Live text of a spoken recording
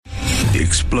The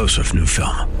explosive new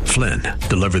film, Flynn,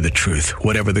 deliver the truth,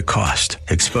 whatever the cost,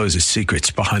 exposes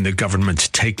secrets behind the government's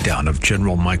takedown of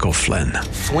General Michael Flynn.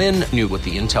 Flynn knew what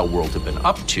the intel world had been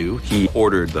up to. He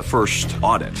ordered the first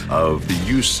audit of the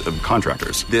use of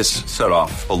contractors. This set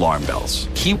off alarm bells.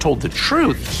 He told the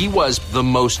truth. He was the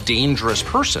most dangerous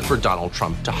person for Donald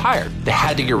Trump to hire. They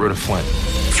had to get rid of Flynn.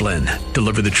 Flynn,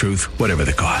 deliver the truth, whatever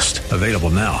the cost. Available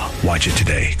now. Watch it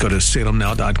today. Go to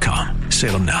salemnow.com.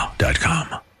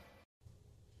 salemnow.com.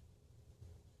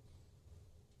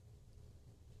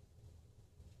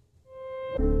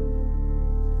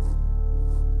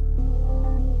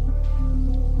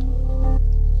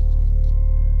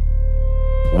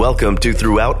 Welcome to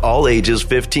Throughout All Ages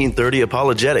 1530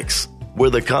 Apologetics, where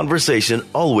the conversation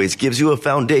always gives you a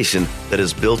foundation that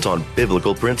is built on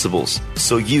biblical principles,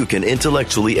 so you can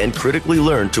intellectually and critically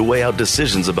learn to weigh out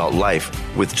decisions about life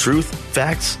with truth,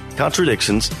 facts,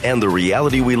 contradictions, and the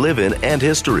reality we live in and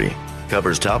history.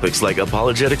 Covers topics like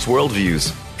apologetics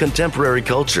worldviews, contemporary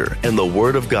culture, and the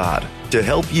Word of God to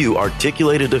help you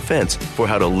articulate a defense for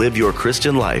how to live your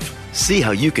Christian life. See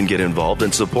how you can get involved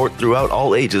and support Throughout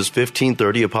All Ages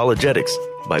 1530 Apologetics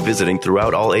by visiting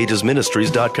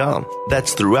throughoutallagesministries.com.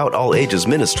 That's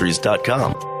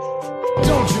throughoutallagesministries.com.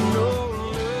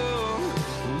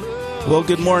 Well,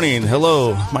 good morning.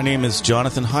 Hello, my name is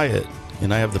Jonathan Hyatt,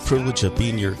 and I have the privilege of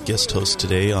being your guest host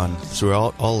today on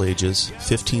Throughout All Ages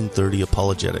 1530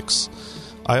 Apologetics.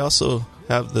 I also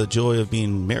have the joy of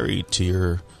being married to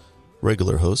your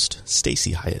regular host,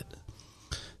 Stacy Hyatt.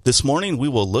 This morning we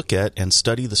will look at and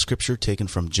study the scripture taken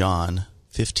from John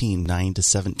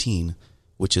 15:9-17,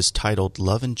 which is titled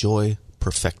Love and Joy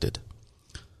Perfected.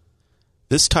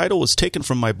 This title was taken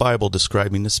from my Bible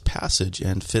describing this passage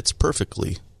and fits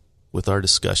perfectly with our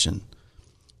discussion.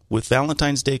 With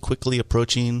Valentine's Day quickly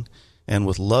approaching and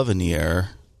with love in the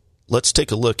air, let's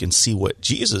take a look and see what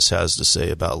Jesus has to say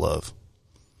about love.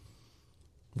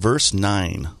 Verse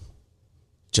 9,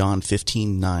 John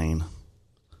 15:9.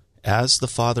 As the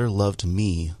Father loved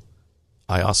me,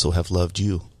 I also have loved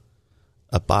you.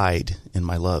 Abide in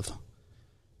my love.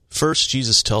 First,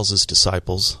 Jesus tells his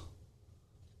disciples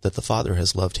that the Father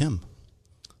has loved him.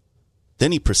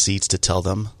 Then he proceeds to tell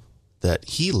them that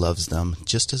he loves them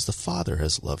just as the Father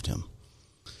has loved him.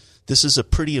 This is a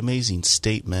pretty amazing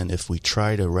statement if we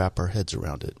try to wrap our heads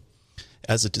around it.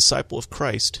 As a disciple of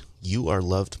Christ, you are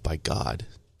loved by God,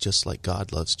 just like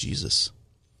God loves Jesus.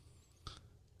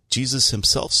 Jesus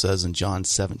himself says in John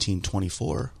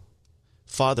 17:24,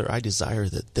 Father, I desire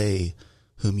that they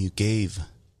whom you gave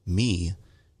me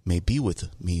may be with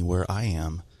me where I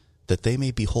am, that they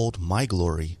may behold my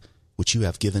glory, which you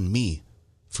have given me.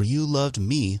 For you loved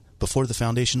me before the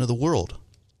foundation of the world.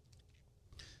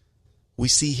 We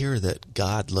see here that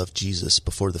God loved Jesus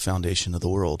before the foundation of the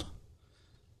world.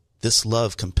 This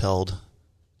love compelled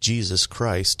Jesus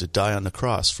Christ to die on the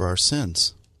cross for our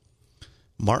sins.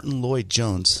 Martin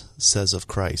Lloyd-Jones says of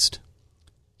Christ,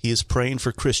 he is praying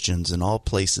for Christians in all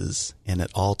places and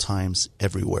at all times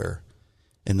everywhere.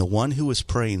 And the one who is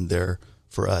praying there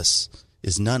for us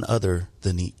is none other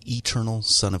than the eternal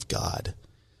Son of God.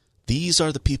 These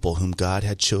are the people whom God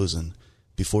had chosen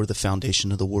before the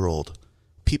foundation of the world,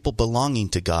 people belonging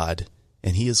to God,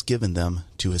 and he has given them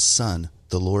to his Son,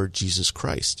 the Lord Jesus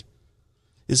Christ.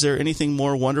 Is there anything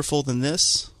more wonderful than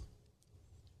this?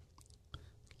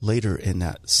 Later in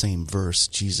that same verse,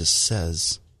 Jesus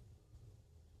says,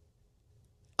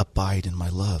 Abide in my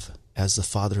love. As the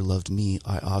Father loved me,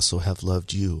 I also have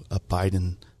loved you. Abide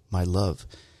in my love.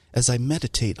 As I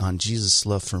meditate on Jesus'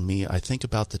 love for me, I think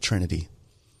about the Trinity.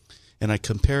 And I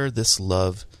compare this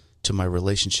love to my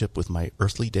relationship with my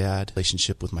earthly dad,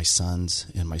 relationship with my sons,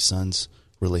 and my sons'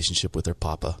 relationship with their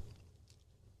papa.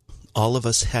 All of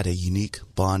us had a unique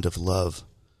bond of love.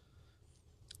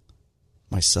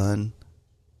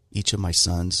 Each of my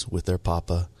sons with their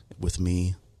papa, with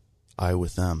me, I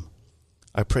with them.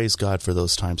 I praise God for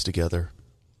those times together.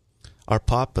 Our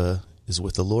papa is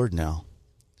with the Lord now,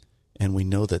 and we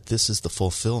know that this is the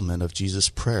fulfillment of Jesus'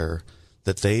 prayer,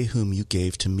 that they whom you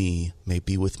gave to me may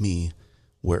be with me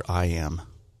where I am.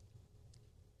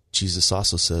 Jesus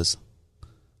also says,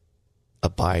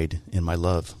 Abide in my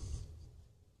love.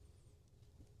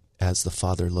 As the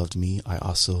Father loved me, I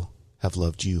also have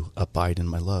loved you. Abide in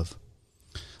my love.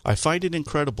 I find it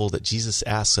incredible that Jesus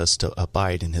asks us to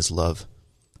abide in his love.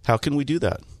 How can we do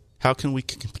that? How can we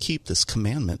keep this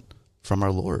commandment from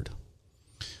our Lord?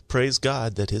 Praise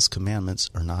God that his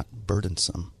commandments are not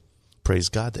burdensome. Praise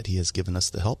God that he has given us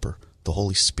the Helper, the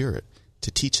Holy Spirit, to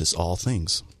teach us all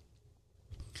things.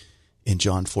 In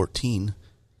John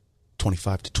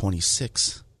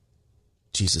 14:25-26,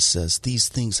 Jesus says, These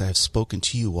things I have spoken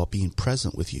to you while being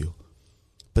present with you.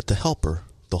 But the Helper,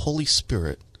 the Holy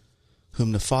Spirit,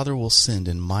 whom the Father will send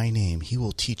in my name, he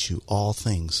will teach you all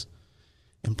things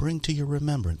and bring to your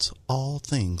remembrance all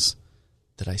things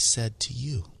that I said to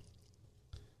you.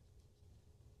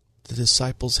 The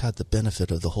disciples had the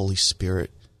benefit of the Holy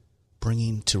Spirit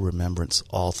bringing to remembrance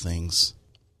all things.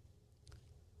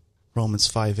 Romans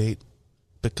 5:8,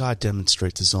 but God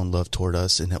demonstrates his own love toward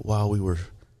us in that while we were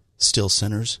still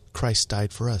sinners, Christ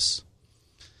died for us.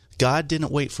 God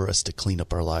didn't wait for us to clean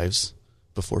up our lives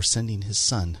before sending his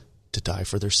Son to die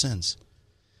for their sins.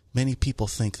 Many people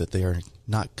think that they are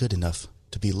not good enough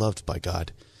to be loved by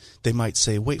God. They might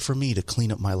say, wait for me to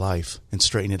clean up my life and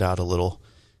straighten it out a little,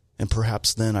 and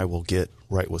perhaps then I will get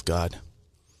right with God.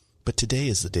 But today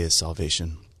is the day of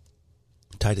salvation.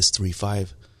 Titus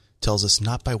 3:5 tells us,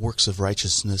 not by works of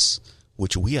righteousness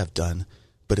which we have done,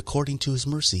 but according to his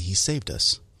mercy he saved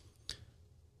us.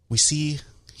 We see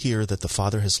here that the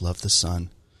Father has loved the Son.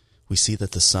 We see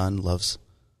that the Son loves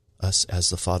us as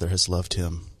the Father has loved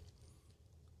him.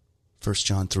 1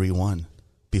 John 3:1,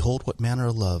 behold what manner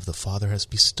of love the Father has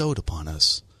bestowed upon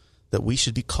us, that we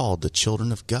should be called the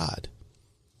children of God.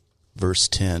 Verse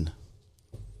 10,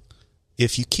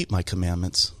 if you keep my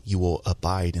commandments, you will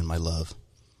abide in my love,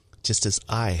 just as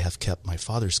I have kept my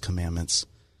Father's commandments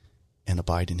and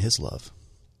abide in his love.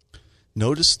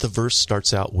 Notice the verse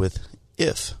starts out with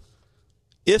if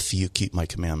you keep my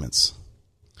commandments.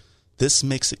 This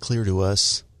makes it clear to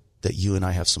us that you and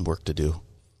I have some work to do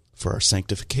for our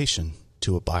sanctification,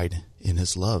 to abide in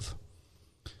his love.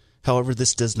 However,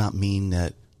 this does not mean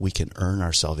that we can earn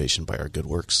our salvation by our good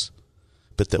works,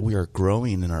 but that we are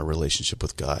growing in our relationship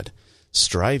with God,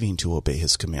 striving to obey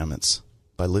his commandments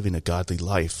by living a godly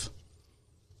life.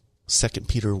 2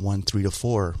 Peter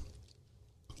 1:3-4,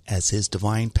 as his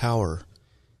divine power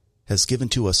has given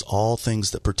to us all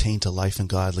things that pertain to life and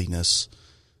godliness,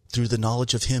 through the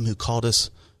knowledge of him who called us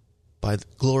by the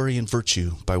glory and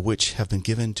virtue, by which have been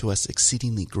given to us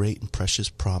exceedingly great and precious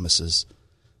promises,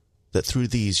 that through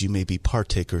these you may be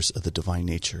partakers of the divine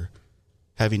nature,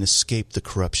 having escaped the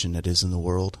corruption that is in the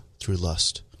world through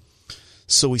lust.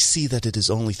 So we see that it is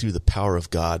only through the power of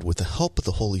God, with the help of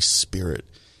the Holy Spirit,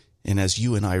 and as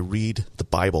you and I read the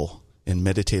Bible and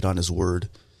meditate on his word,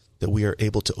 that we are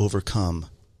able to overcome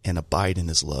and abide in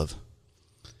his love.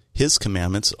 His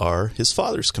commandments are his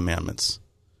Father's commandments.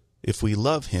 If we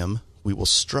love him, we will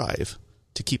strive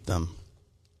to keep them.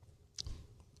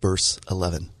 Verse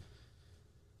 11,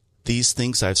 these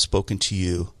things I have spoken to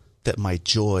you, that my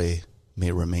joy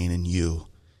may remain in you,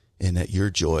 and that your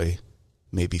joy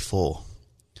may be full.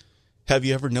 Have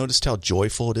you ever noticed how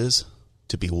joyful it is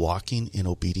to be walking in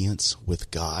obedience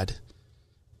with God?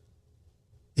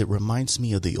 It reminds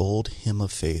me of the old hymn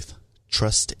of faith,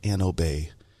 trust and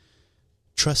obey.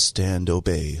 Trust and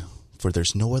obey, for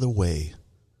there's no other way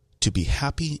to be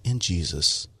happy in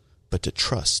Jesus but to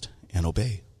trust and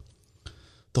obey.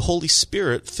 The Holy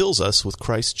Spirit fills us with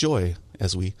Christ's joy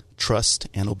as we trust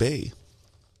and obey.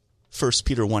 1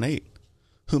 Peter 1:8,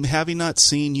 whom having not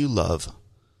seen you love,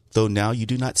 though now you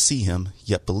do not see him,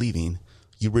 yet believing,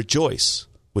 you rejoice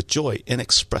with joy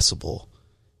inexpressible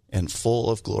and full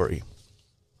of glory.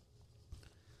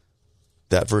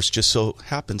 That verse just so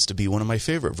happens to be one of my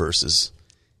favorite verses.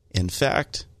 In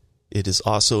fact, it is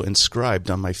also inscribed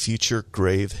on my future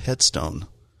grave headstone.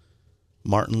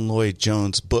 Martin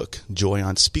Lloyd-Jones' book, Joy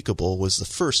Unspeakable, was the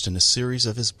first in a series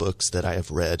of his books that I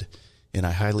have read, and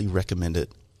I highly recommend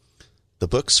it. The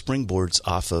book springboards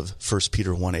off of 1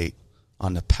 Peter 1:8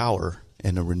 on the power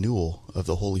and the renewal of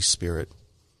the Holy Spirit.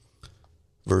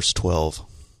 Verse 12,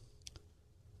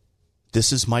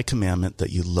 this is my commandment,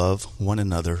 that you love one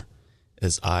another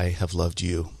as I have loved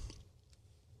you.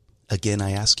 Again,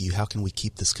 I ask you, how can we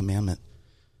keep this commandment?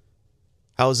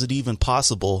 How is it even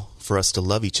possible for us to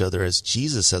love each other as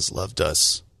Jesus has loved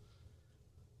us?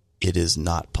 It is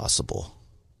not possible.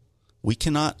 We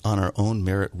cannot on our own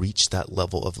merit reach that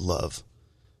level of love,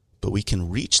 but we can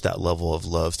reach that level of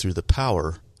love through the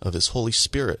power of his Holy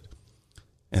Spirit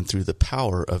and through the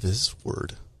power of his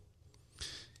word.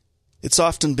 It's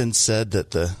often been said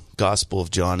that the Gospel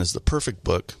of John is the perfect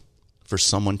book for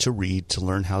someone to read to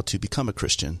learn how to become a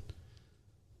Christian.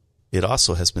 It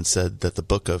also has been said that the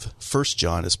book of 1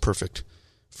 John is perfect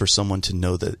for someone to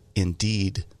know that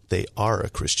indeed they are a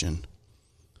Christian.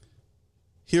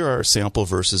 Here are sample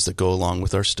verses that go along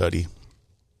with our study.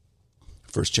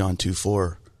 1 John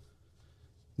 2:4.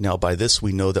 Now by this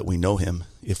we know that we know him,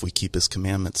 if we keep his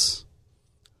commandments.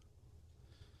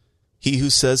 He who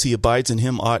says he abides in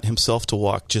him ought himself to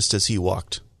walk just as he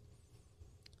walked.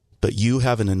 But you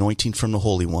have an anointing from the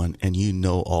Holy One, and you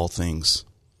know all things.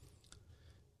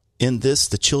 In this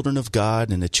the children of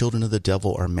God and the children of the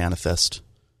devil are manifest.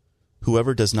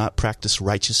 Whoever does not practice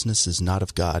righteousness is not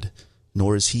of God,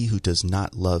 nor is he who does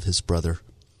not love his brother.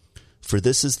 For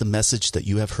this is the message that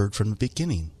you have heard from the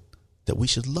beginning, that we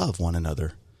should love one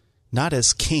another, not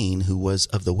as Cain, who was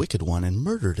of the wicked one and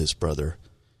murdered his brother.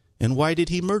 And why did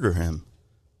he murder him?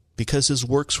 Because his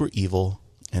works were evil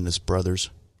and his brother's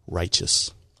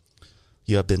righteous.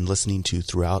 You have been listening to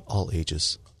Throughout All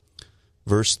Ages.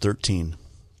 Verse 13.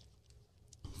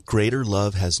 Greater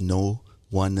love has no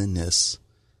one than this,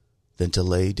 than to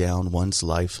lay down one's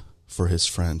life for his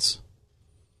friends.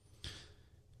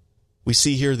 We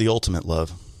see here the ultimate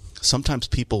love. Sometimes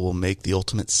people will make the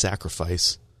ultimate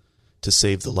sacrifice to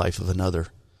save the life of another.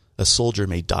 A soldier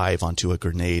may dive onto a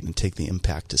grenade and take the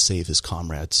impact to save his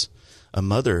comrades. A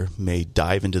mother may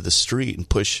dive into the street and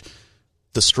push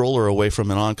the stroller away from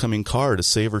an oncoming car to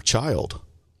save her child.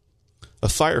 A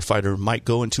firefighter might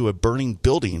go into a burning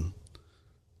building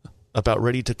about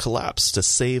ready to collapse to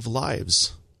save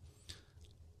lives.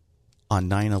 On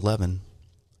 9/11,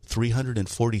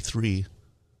 343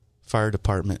 fire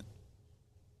department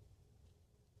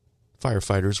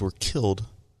firefighters were killed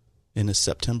in a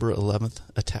September 11th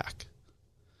attack.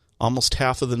 Almost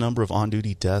half of the number of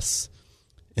on-duty deaths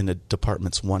in the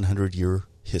department's 100-year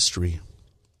history.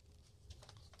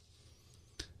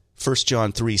 1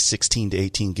 John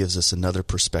 3:16-18 gives us another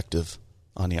perspective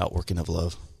on the outworking of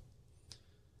love.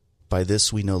 By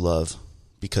this we know love,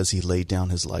 because he laid down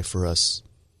his life for us,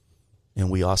 and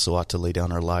we also ought to lay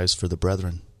down our lives for the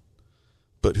brethren.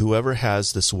 But whoever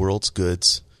has this world's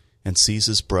goods and sees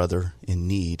his brother in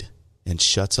need and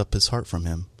shuts up his heart from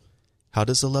him, how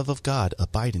does the love of God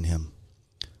abide in him?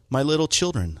 My little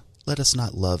children, let us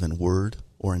not love in word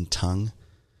or in tongue,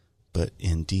 but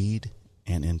in deed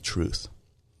and in truth.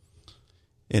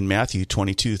 In Matthew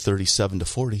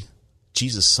 22:37-40,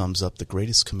 Jesus sums up the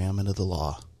greatest commandment of the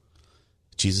law.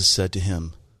 Jesus said to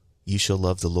him, "You shall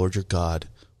love the Lord your God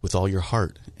with all your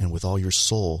heart and with all your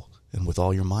soul and with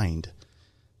all your mind.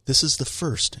 This is the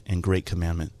first and great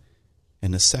commandment,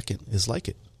 and the second is like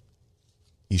it.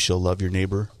 You shall love your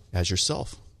neighbor as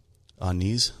yourself. On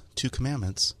these two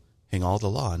commandments hang all the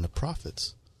law and the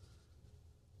prophets."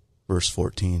 Verse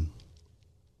 14.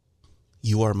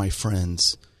 You are my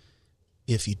friends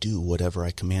if you do whatever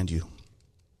I command you.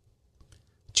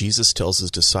 Jesus tells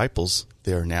his disciples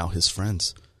they are now his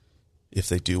friends if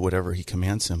they do whatever he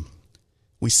commands him.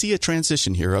 We see a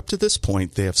transition here. Up to this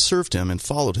point, they have served him and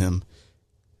followed him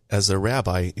as their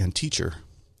rabbi and teacher.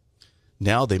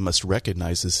 Now they must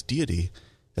recognize his deity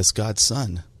as God's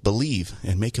Son, believe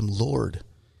and make him Lord,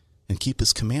 and keep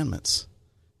his commandments,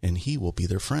 and he will be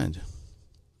their friend.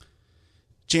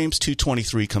 James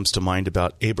 2:23 comes to mind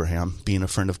about Abraham being a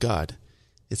friend of God.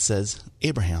 It says,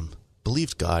 Abraham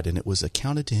believed God, and it was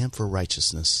accounted to him for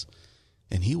righteousness,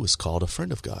 and he was called a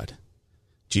friend of God.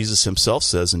 Jesus himself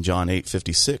says in John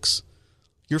 8:56,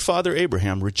 Your father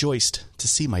Abraham rejoiced to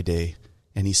see my day,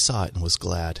 and he saw it and was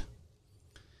glad.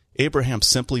 Abraham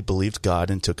simply believed God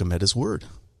and took him at his word.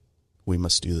 We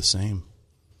must do the same.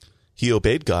 He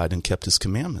obeyed God and kept his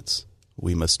commandments.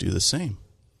 We must do the same.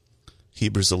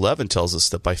 Hebrews 11 tells us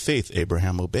that by faith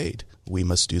Abraham obeyed. We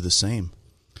must do the same.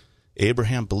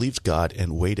 Abraham believed God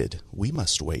and waited. We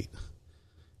must wait.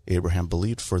 Abraham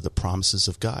believed for the promises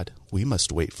of God. We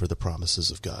must wait for the promises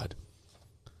of God.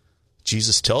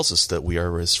 Jesus tells us that we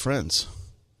are his friends.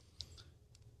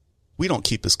 We don't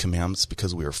keep his commandments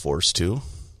because we are forced to.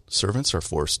 Servants are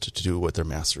forced to do what their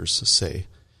masters say.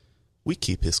 We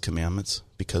keep his commandments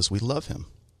because we love him.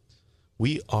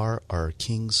 We are our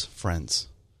King's friends.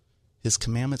 His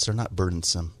commandments are not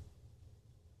burdensome.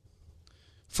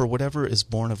 For whatever is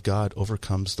born of God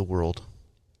overcomes the world.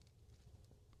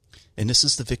 And this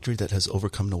is the victory that has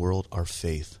overcome the world, our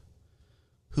faith.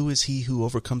 Who is he who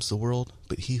overcomes the world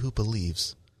but he who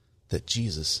believes that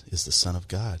Jesus is the Son of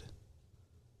God?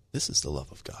 This is the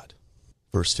love of God.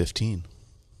 Verse 15.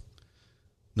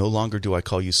 No longer do I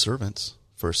call you servants,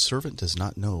 for a servant does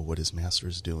not know what his master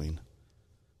is doing.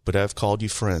 But I have called you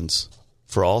friends,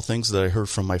 for all things that I heard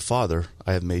from my Father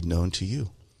I have made known to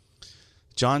you.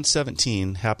 John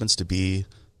 17 happens to be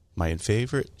my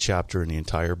favorite chapter in the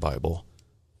entire Bible.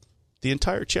 The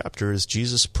entire chapter is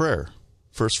Jesus' prayer,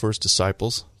 first for his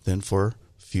disciples, then for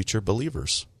future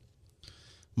believers.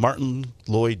 Martin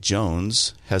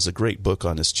Lloyd-Jones has a great book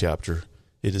on this chapter.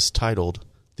 It is titled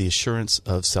The Assurance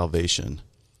of Salvation.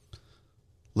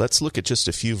 Let's look at just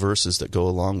a few verses that go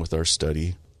along with our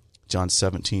study. John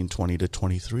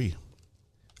 17:20-23.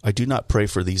 I do not pray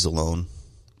for these alone,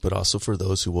 but also for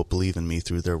those who will believe in me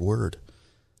through their word,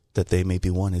 that they may be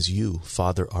one as you,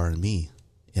 Father, are in me,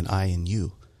 and I in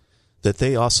you, that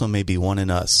they also may be one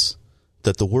in us,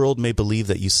 that the world may believe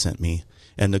that you sent me,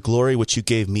 and the glory which you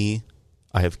gave me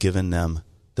I have given them,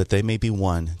 that they may be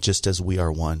one, just as we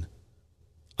are one.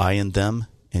 I and them,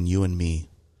 and you and me,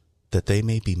 that they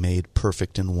may be made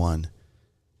perfect in one,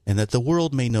 and that the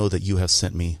world may know that you have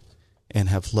sent me, and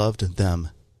have loved them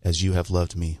as you have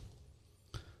loved me.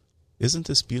 Isn't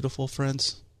this beautiful,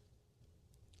 friends?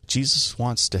 Jesus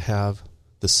wants to have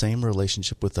the same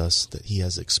relationship with us that he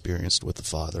has experienced with the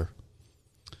Father.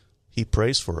 He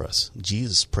prays for us.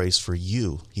 Jesus prays for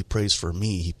you. He prays for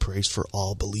me. He prays for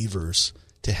all believers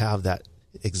to have that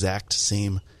exact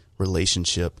same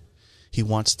relationship. He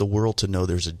wants the world to know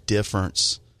there's a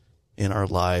difference in our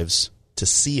lives, to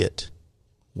see it.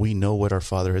 We know what our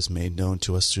Father has made known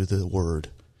to us through the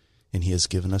Word, and he has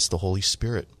given us the Holy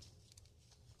Spirit.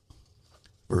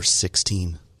 Verse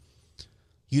 16,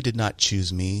 you did not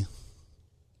choose me,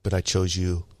 but I chose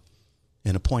you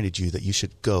and appointed you that you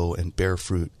should go and bear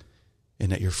fruit,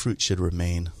 and that your fruit should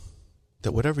remain,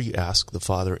 that whatever you ask the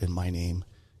Father in my name,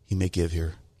 he may give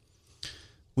here.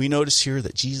 We notice here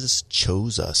that Jesus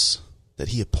chose us, that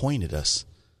he appointed us,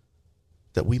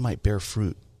 that we might bear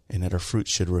fruit, and that our fruit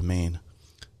should remain.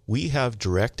 We have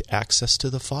direct access to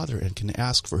the Father and can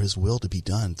ask for his will to be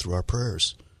done through our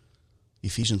prayers.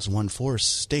 Ephesians 1:4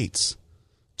 states,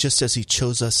 just as he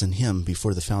chose us in him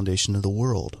before the foundation of the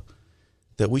world,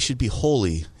 that we should be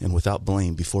holy and without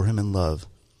blame before him in love,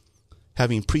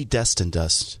 having predestined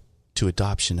us to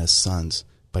adoption as sons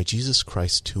by Jesus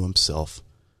Christ to himself,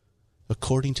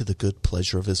 according to the good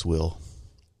pleasure of his will.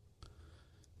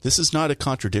 This is not a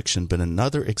contradiction, but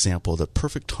another example of the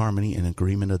perfect harmony and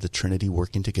agreement of the Trinity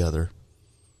working together.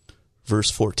 Verse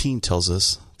 14 tells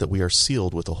us that we are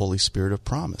sealed with the Holy Spirit of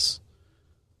promise,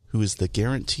 who is the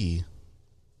guarantee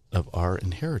of our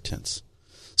inheritance.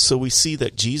 So we see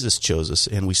that Jesus chose us,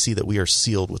 and we see that we are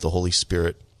sealed with the Holy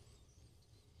Spirit.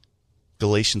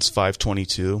 Galatians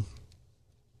 5:22,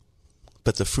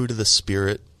 but the fruit of the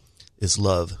Spirit is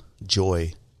love,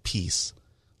 joy, peace,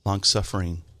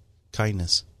 long-suffering,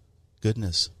 kindness,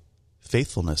 goodness,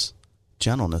 faithfulness,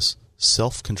 gentleness,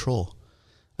 self-control.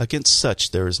 Against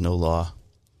such there is no law.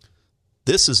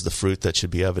 This is the fruit that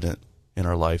should be evident in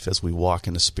our life as we walk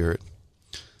in the Spirit.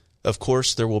 Of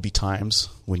course, there will be times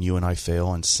when you and I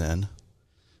fail and sin,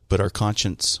 but our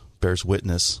conscience bears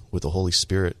witness with the Holy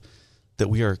Spirit that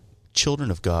we are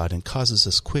children of God and causes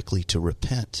us quickly to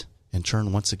repent and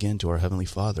turn once again to our Heavenly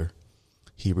Father.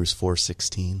 Hebrews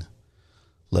 4:16.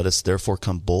 Let us therefore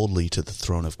come boldly to the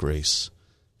throne of grace,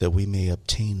 that we may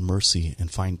obtain mercy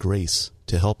and find grace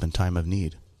to help in time of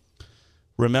need.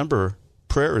 Remember,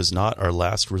 prayer is not our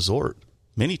last resort.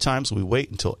 Many times we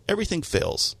wait until everything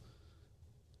fails,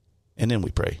 and then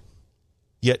we pray.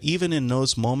 Yet even in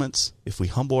those moments, if we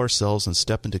humble ourselves and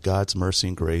step into God's mercy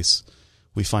and grace,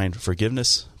 we find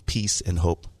forgiveness, peace, and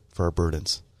hope for our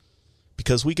burdens,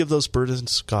 because we give those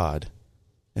burdens to God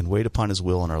and wait upon his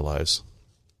will in our lives.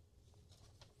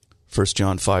 1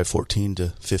 John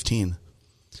 5:14-15.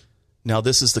 Now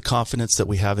this is the confidence that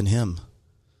we have in him,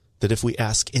 that if we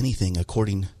ask anything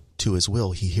according to his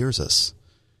will, he hears us.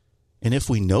 And if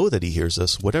we know that he hears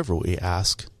us, whatever we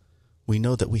ask, we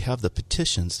know that we have the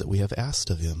petitions that we have asked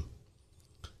of him.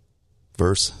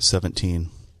 Verse 17.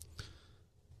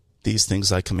 These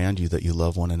things I command you, that you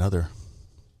love one another.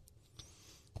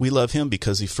 We love him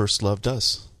because he first loved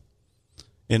us.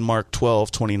 In Mark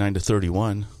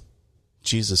 12:29-31,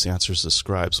 Jesus answers the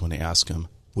scribes when they ask him,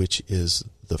 which is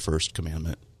the first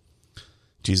commandment.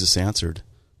 Jesus answered,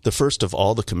 the first of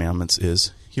all the commandments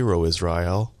is, Hear, O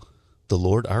Israel, the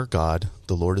Lord our God,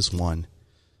 the Lord is one.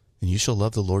 And you shall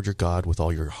love the Lord your God with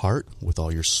all your heart, with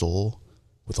all your soul,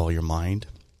 with all your mind,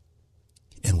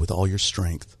 and with all your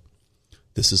strength.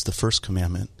 This is the first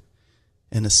commandment.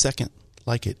 And the second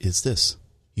like it is this,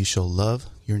 you shall love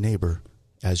your neighbor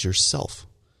as yourself.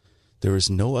 There is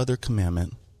no other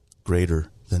commandment greater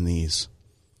than these.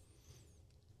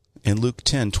 In Luke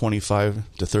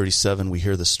 10:25-37, we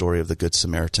hear the story of the Good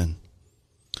Samaritan.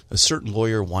 A certain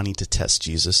lawyer wanting to test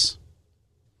Jesus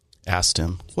asked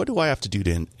him, what do I have to do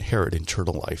to inherit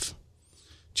eternal life?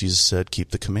 Jesus said, keep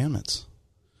the commandments.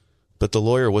 But the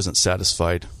lawyer wasn't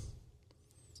satisfied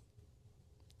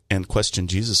and questioned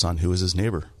Jesus on who was his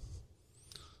neighbor.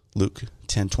 Luke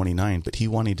 10:29, but he,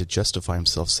 wanting to justify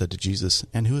himself, said to Jesus,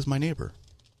 and who is my neighbor?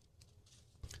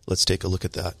 Let's take a look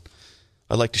at that.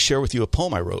 I'd like to share with you a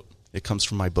poem I wrote. It comes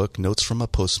from my book, Notes from a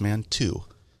Postman 2,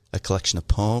 a collection of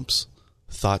poems,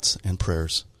 thoughts, and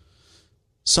prayers.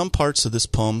 Some parts of this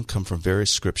poem come from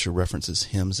various scripture references,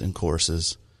 hymns, and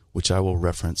choruses, which I will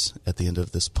reference at the end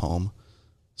of this poem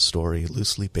story,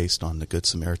 loosely based on the Good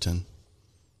Samaritan.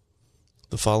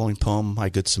 The following poem, My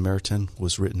Good Samaritan,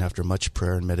 was written after much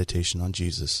prayer and meditation on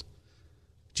Jesus.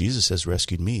 Jesus has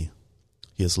rescued me.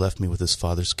 He has left me with his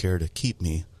Father's care to keep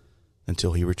me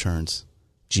until he returns.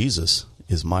 Jesus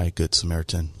is my Good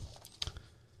Samaritan.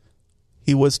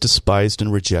 He was despised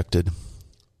and rejected,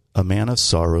 a man of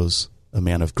sorrows, a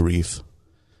man of grief.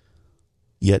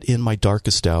 Yet in my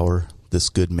darkest hour, this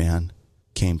good man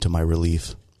came to my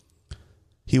relief.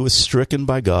 He was stricken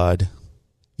by God,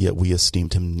 yet we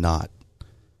esteemed him not.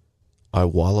 I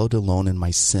wallowed alone in my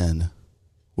sin,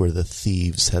 where the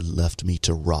thieves had left me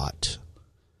to rot.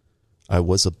 I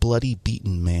was a bloody,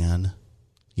 beaten man,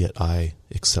 yet I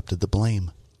accepted the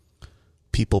blame.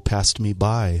 People passed me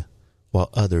by, while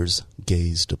others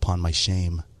gazed upon my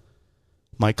shame.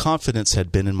 My confidence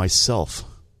had been in myself.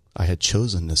 I had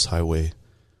chosen this highway.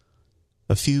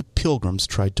 A few pilgrims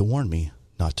tried to warn me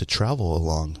not to travel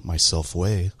along my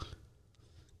self-way.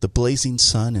 The blazing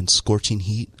sun and scorching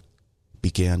heat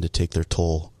began to take their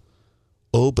toll.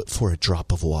 Oh, but for a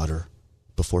drop of water,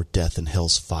 before death and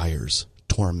hell's fires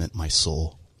torment my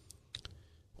soul.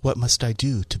 What must I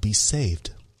do to be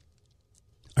saved?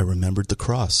 I remembered the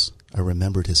cross. I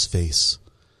remembered his face.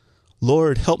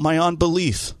 Lord, help my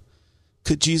unbelief.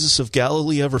 Could Jesus of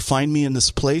Galilee ever find me in this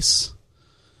place?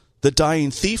 The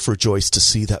dying thief rejoiced to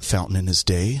see that fountain in his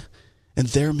day, and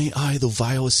there may I, though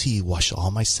vile as he, wash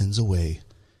all my sins away.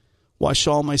 Wash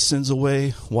all my sins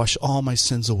away, wash all my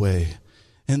sins away,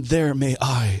 and there may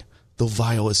I, though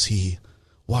vile as he,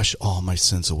 wash all my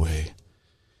sins away.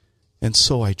 And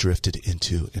so I drifted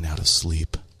into and out of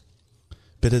sleep.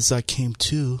 But as I came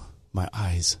to, my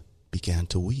eyes began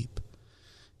to weep.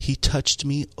 He touched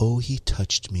me, oh, he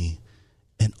touched me,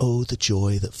 and oh, the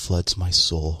joy that floods my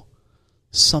soul.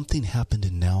 Something happened,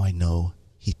 and now I know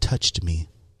he touched me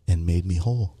and made me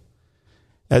whole.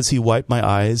 As he wiped my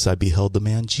eyes, I beheld the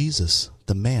man Jesus,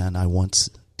 the man I once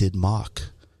did mock.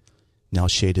 Now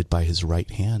shaded by his right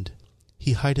hand,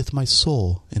 he hideth my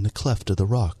soul in the cleft of the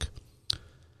rock.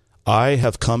 I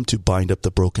have come to bind up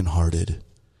the broken-hearted.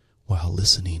 While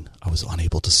listening, I was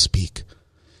unable to speak.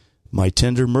 My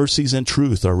tender mercies and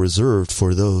truth are reserved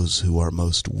for those who are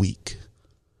most weak.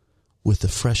 With the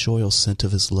fresh oil scent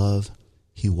of his love,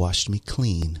 he washed me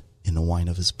clean in the wine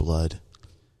of his blood.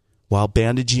 While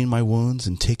bandaging my wounds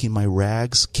and taking my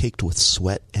rags caked with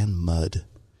sweat and mud.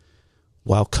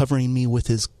 While covering me with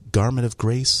his garment of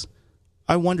grace,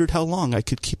 I wondered how long I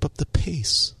could keep up the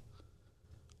pace.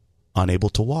 Unable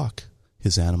to walk,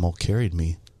 his animal carried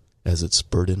me as it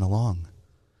spurred in along,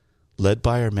 led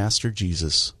by our Master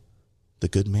Jesus, the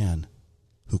good man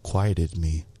who quieted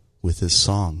me with his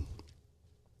song.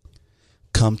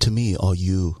 Come to me, all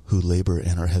you who labor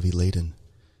and are heavy laden.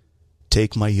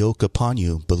 Take my yoke upon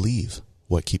you, believe.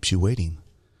 What keeps you waiting?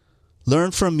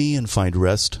 Learn from me and find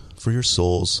rest for your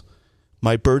souls.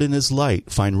 My burden is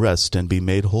light, find rest and be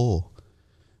made whole.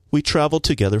 We traveled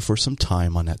together for some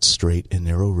time on that straight and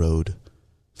narrow road.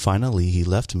 Finally, he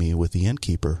left me with the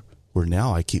innkeeper, where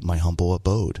now I keep my humble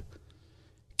abode.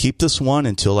 Keep this one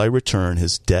until I return,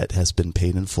 his debt has been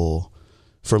paid in full.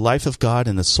 For life of God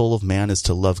and the soul of man is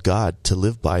to love God, to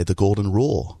live by the golden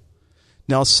rule.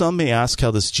 Now some may ask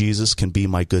how this Jesus can be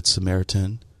my good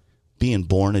Samaritan. Being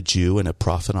born a Jew and a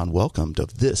prophet unwelcomed,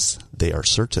 of this they are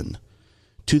certain.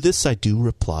 To this I do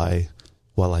reply,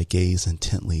 while I gaze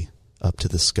intently up to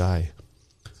the sky.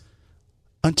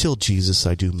 Until Jesus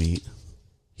I do meet,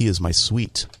 he is my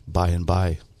sweet by and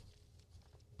by.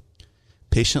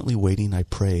 Patiently waiting I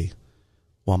pray,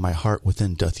 while my heart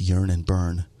within doth yearn and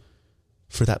burn,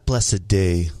 for that blessed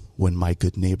day when my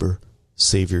good neighbor,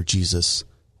 Savior Jesus,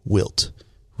 wilt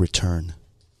return.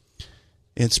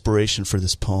 Inspiration for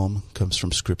this poem comes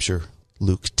from Scripture,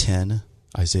 Luke 10,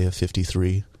 Isaiah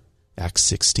 53, Acts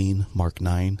 16, Mark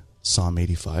 9, Psalm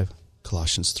 85,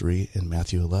 Colossians 3, and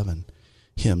Matthew 11.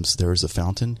 Hymns, there is a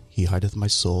fountain, he hideth my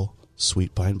soul,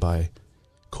 sweet by and by.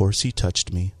 Course he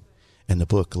touched me, and the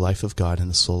book, Life of God and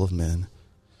the Soul of Men.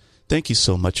 Thank you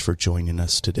so much for joining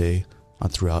us today on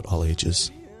Throughout All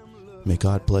Ages. May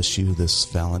God bless you this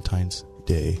Valentine's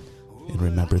Day, and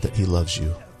remember that he loves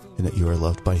you and that you are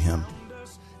loved by him.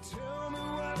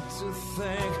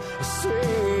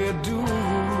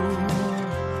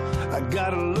 I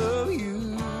gotta love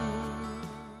you.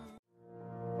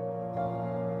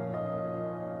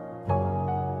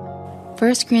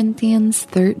 First Corinthians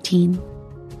 13.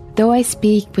 Though I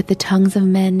speak with the tongues of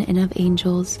men and of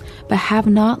angels, but have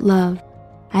not love,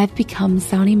 I have become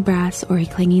sounding brass or a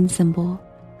clanging cymbal.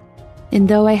 And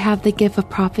though I have the gift of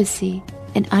prophecy,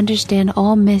 and understand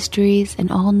all mysteries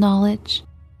and all knowledge,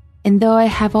 and though I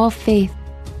have all faith,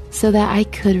 so that I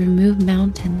could remove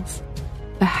mountains,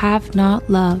 but have not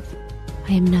love,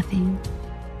 I am nothing.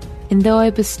 And though I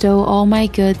bestow all my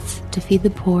goods to feed the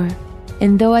poor,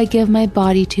 and though I give my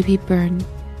body to be burned,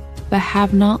 but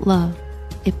have not love,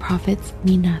 it profits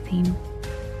me nothing.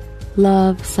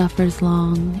 Love suffers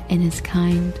long and is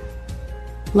kind.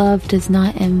 Love does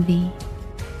not envy.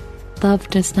 Love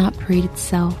does not parade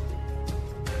itself,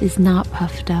 is not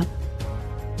puffed up,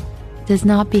 does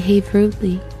not behave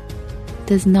rudely,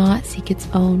 does not seek its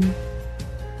own,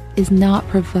 is not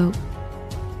provoked,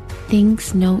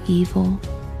 thinks no evil,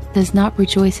 does not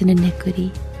rejoice in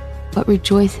iniquity, but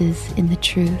rejoices in the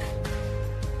truth,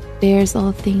 bears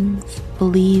all things,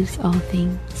 believes all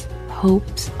things,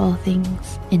 hopes all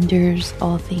things, endures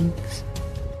all things.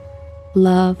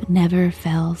 Love never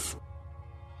fails.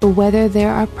 But whether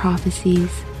there are prophecies,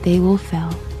 they will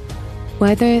fail.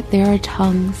 Whether there are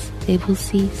tongues, they will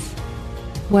cease.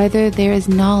 Whether there is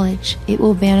knowledge, it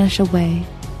will vanish away.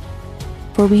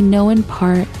 For we know in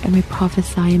part, and we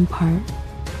prophesy in part.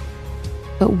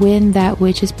 But when that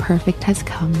which is perfect has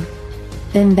come,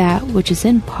 then that which is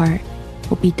in part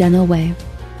will be done away.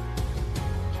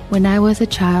 When I was a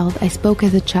child, I spoke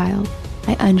as a child.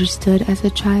 I understood as a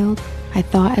child. I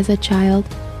thought as a child.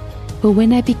 But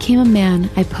when I became a man,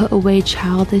 I put away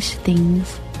childish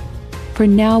things. For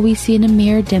now we see in a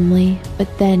mirror dimly,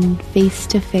 but then face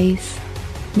to face.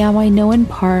 Now I know in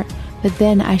part, but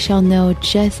then I shall know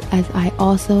just as I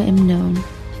also am known.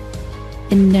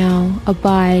 And now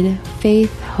abide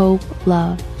faith, hope,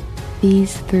 love,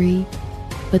 these three,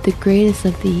 but the greatest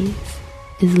of these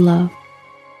is love.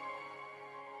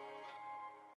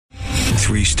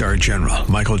 3-star General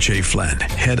Michael J. Flynn,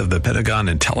 head of the Pentagon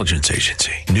Intelligence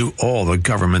Agency, knew all the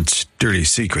government's dirty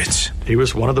secrets. He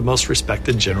was one of the most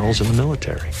respected generals in the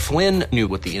military. Flynn knew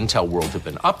what the intel world had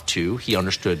been up to. He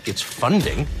understood its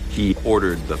funding. He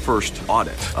ordered the first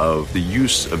audit of the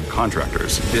use of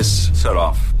contractors. This set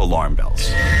off alarm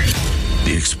bells.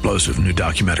 The explosive new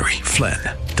documentary, Flynn,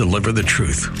 Deliver the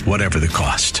Truth, Whatever the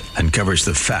Cost, uncovers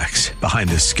the facts behind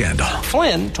this scandal.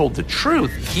 Flynn told the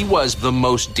truth. He was the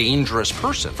most dangerous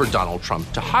person for Donald Trump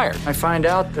to hire. I find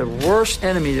out the worst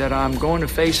enemy that I'm going to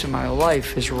face in my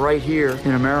life is right here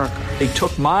in America. They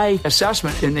took my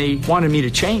assessment and they wanted me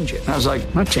to change it. And I was like,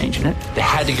 I'm not changing it. They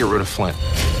had to get rid of Flynn.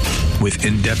 With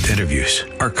in-depth interviews,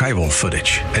 archival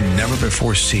footage, and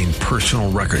never-before-seen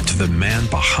personal records of the man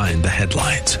behind the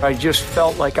headlines. I just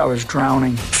felt like I was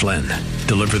drowning. Flynn,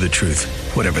 Deliver the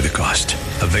Truth, Whatever the Cost.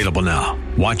 Available now.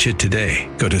 Watch it today.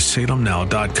 Go to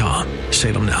salemnow.com.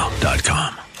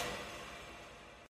 salemnow.com.